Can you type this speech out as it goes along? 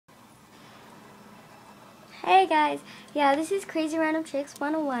Hey guys, yeah, this is Crazy Random Chicks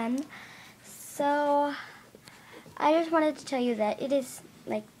 101. So, I just wanted to tell you that it is,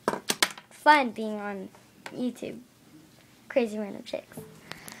 like, fun being on YouTube. Crazy Random Chicks.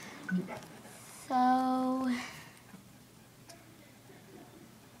 So,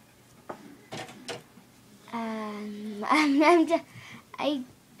 I'm just, I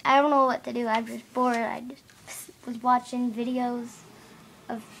don't know what to do. I'm just bored. I just was watching videos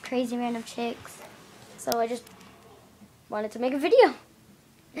of Crazy Random Chicks. So I just wanted to make a video.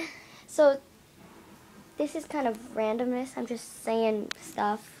 So this is kind of randomness. I'm just saying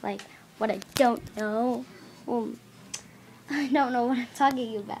stuff like what I don't know. I don't know what I'm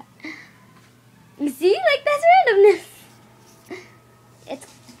talking about. You see, like that's randomness.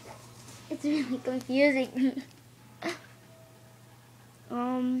 It's really confusing.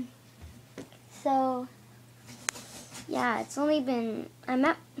 So yeah, it's only been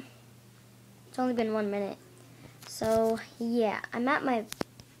 1 minute. So yeah, I'm at my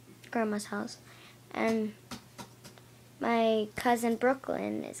grandma's house, and my cousin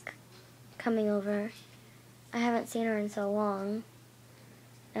Brooklyn is coming over. I haven't seen her in so long,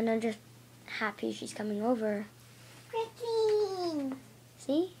 and I'm just happy she's coming over. Brooklyn!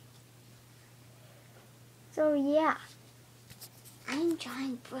 See? So yeah. I'm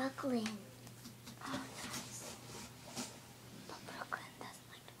drawing Brooklyn. Oh, nice. But Brooklyn doesn't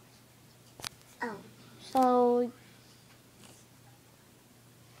like to. Oh. So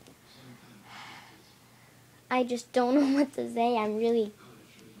I just don't know what to say. I'm really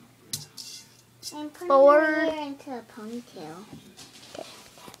I'm putting bored. her hair into a ponytail. Okay.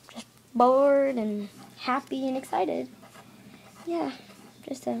 Just bored and happy and excited. Yeah,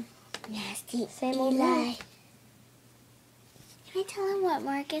 just a Nasty same old Eli. life. Can I tell him what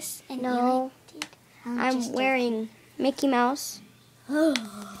Marcus and No. Eli did? I'm wearing Mickey Mouse.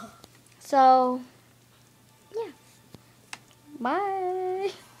 So, yeah.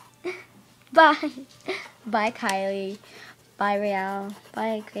 Bye. Bye. Bye, Kylie. Bye, Real.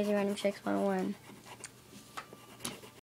 Bye, Crazy Random Chicks 101.